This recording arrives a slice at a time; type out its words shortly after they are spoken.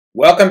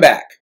Welcome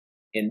back.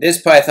 In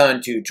this Python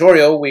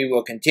tutorial, we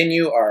will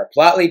continue our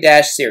Plotly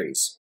Dash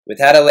series with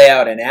how to lay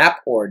out an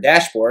app or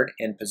dashboard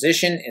and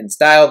position and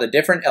style the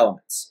different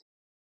elements.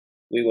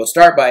 We will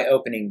start by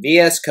opening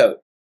VS Code.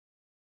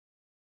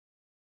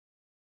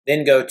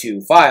 Then go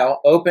to File,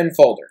 Open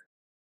Folder.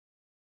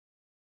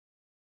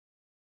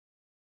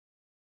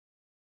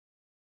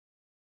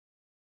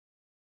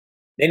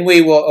 Then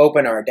we will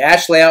open our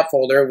Dash Layout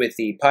folder with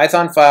the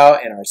Python file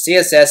and our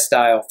CSS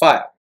style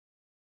file.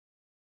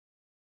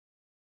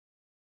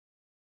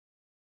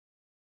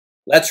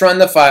 Let's run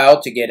the file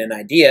to get an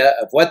idea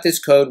of what this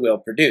code will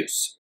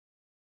produce.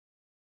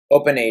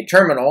 Open a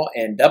terminal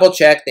and double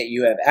check that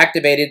you have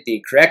activated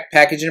the correct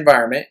package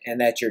environment and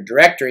that your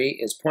directory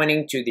is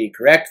pointing to the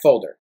correct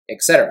folder,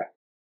 etc.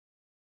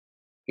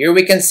 Here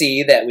we can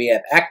see that we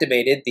have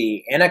activated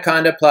the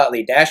Anaconda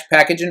Plotly Dash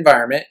package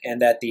environment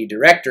and that the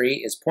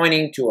directory is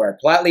pointing to our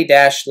Plotly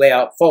Dash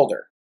layout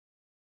folder.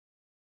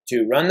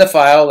 To run the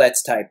file,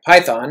 let's type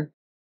Python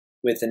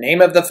with the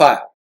name of the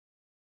file,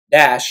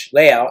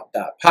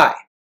 -layout.py.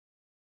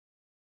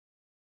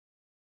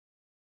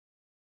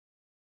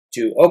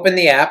 To open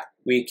the app,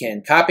 we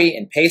can copy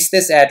and paste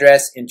this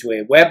address into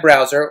a web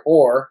browser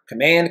or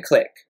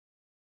command-click.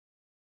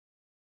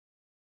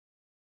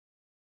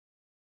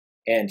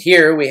 And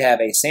here we have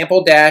a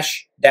sample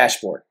Dash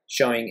dashboard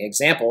showing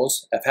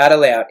examples of how to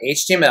lay out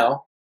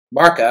HTML,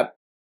 markup,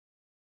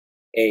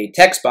 a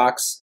text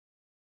box,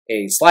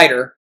 a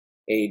slider,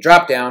 a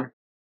dropdown,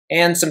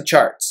 and some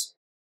charts.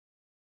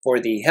 For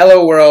the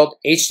Hello World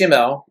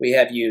HTML, we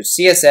have used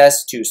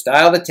CSS to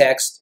style the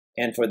text,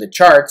 and for the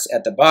charts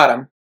at the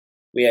bottom,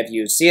 we have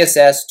used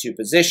CSS to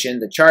position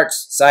the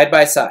charts side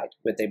by side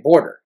with a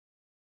border.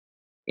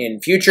 In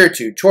future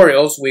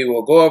tutorials, we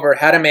will go over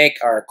how to make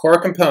our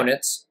core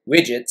components,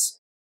 widgets,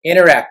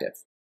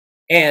 interactive,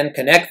 and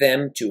connect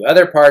them to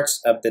other parts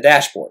of the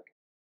dashboard.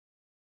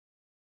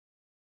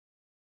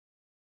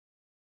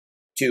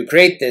 To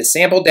create this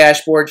sample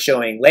dashboard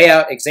showing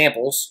layout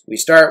examples, we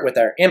start with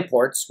our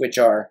imports, which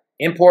are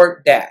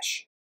import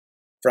dash.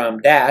 From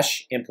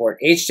dash, import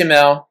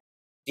HTML,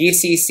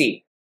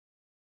 DCC.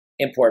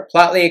 Import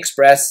Plotly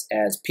Express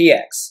as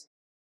PX.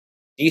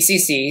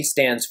 DCC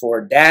stands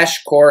for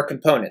Dash Core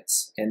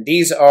Components, and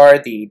these are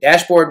the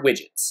dashboard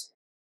widgets.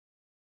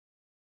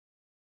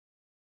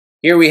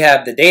 Here we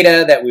have the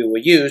data that we will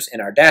use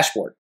in our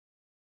dashboard.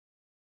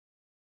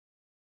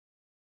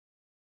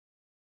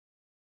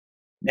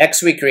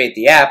 Next, we create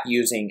the app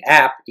using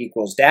app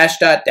equals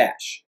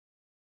dash.dash.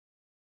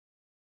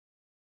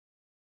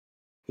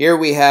 Here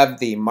we have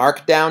the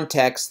markdown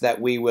text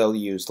that we will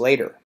use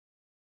later.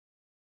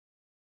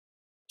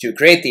 To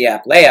create the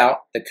app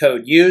layout, the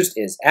code used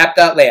is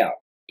app.layout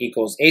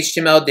equals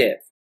HTML div,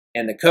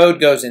 and the code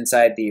goes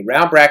inside the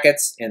round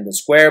brackets and the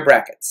square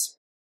brackets.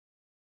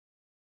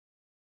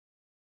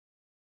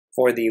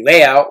 For the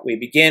layout, we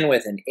begin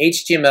with an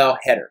HTML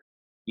header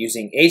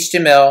using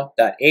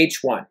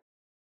html.h1.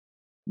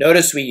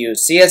 Notice we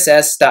use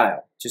CSS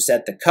style to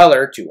set the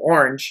color to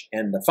orange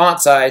and the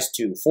font size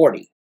to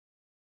 40.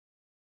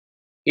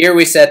 Here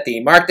we set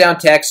the markdown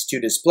text to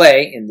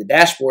display in the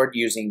dashboard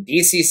using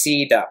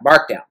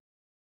dcc.markdown.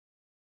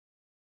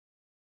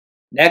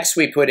 Next,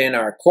 we put in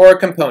our core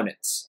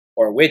components,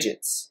 or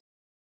widgets,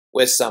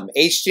 with some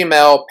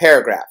HTML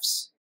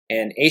paragraphs,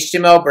 and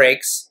HTML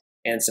breaks,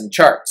 and some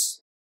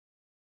charts.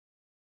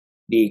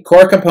 The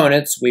core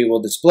components we will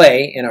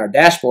display in our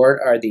dashboard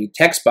are the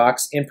text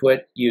box input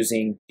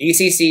using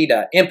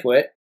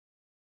dcc.input,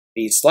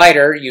 the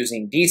slider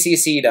using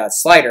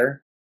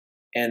dcc.slider,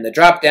 and the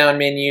drop-down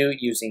menu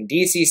using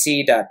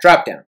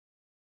dcc.dropdown.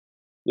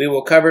 We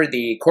will cover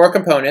the core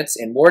components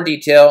in more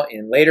detail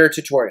in later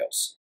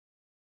tutorials.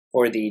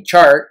 For the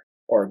chart,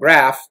 or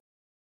graph,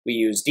 we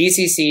use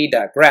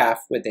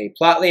dcc.graph with a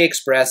Plotly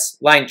Express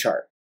line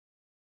chart.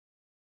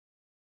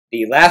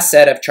 The last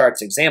set of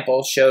charts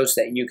examples shows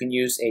that you can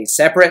use a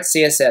separate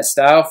CSS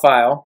style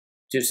file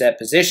to set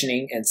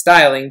positioning and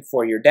styling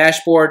for your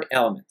dashboard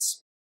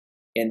elements.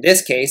 In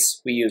this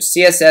case, we use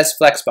CSS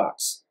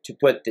Flexbox to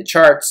put the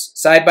charts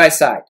side by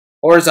side,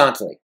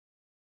 horizontally.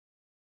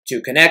 To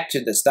connect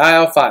to the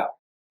style file,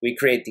 we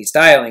create the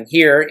styling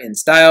here in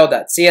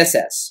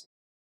style.css,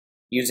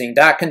 using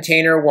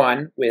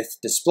 .container1 with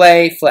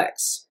display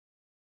flex,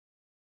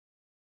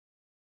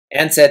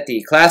 and set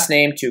the class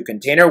name to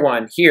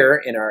container1 here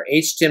in our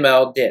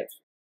HTML div.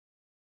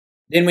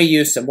 Then we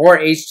use some more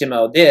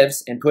HTML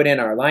divs and put in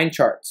our line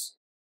charts.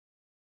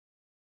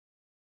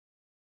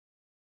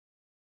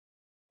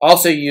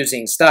 Also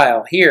using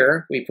style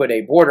here, we put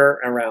a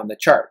border around the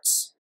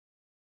charts.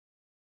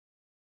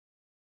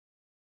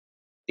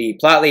 The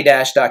Plotly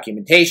Dash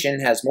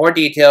documentation has more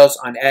details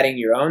on adding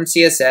your own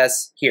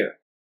CSS here.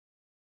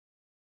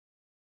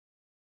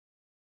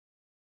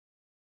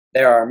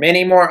 There are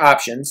many more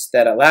options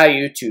that allow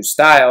you to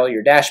style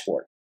your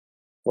dashboard.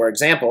 For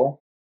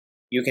example,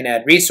 you can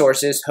add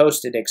resources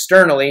hosted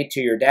externally to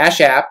your Dash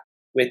app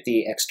with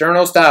the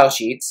external style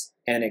sheets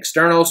and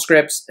external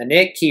scripts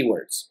init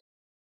keywords.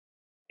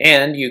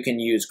 And you can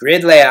use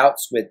grid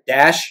layouts with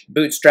Dash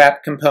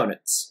Bootstrap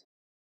components.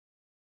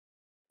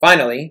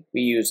 Finally,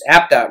 we use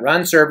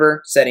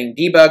app.runServer, setting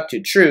debug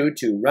to true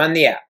to run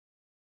the app.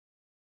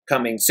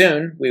 Coming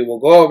soon, we will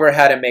go over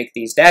how to make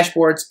these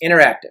dashboards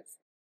interactive.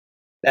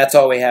 That's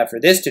all we have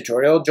for this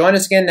tutorial. Join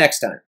us again next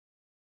time.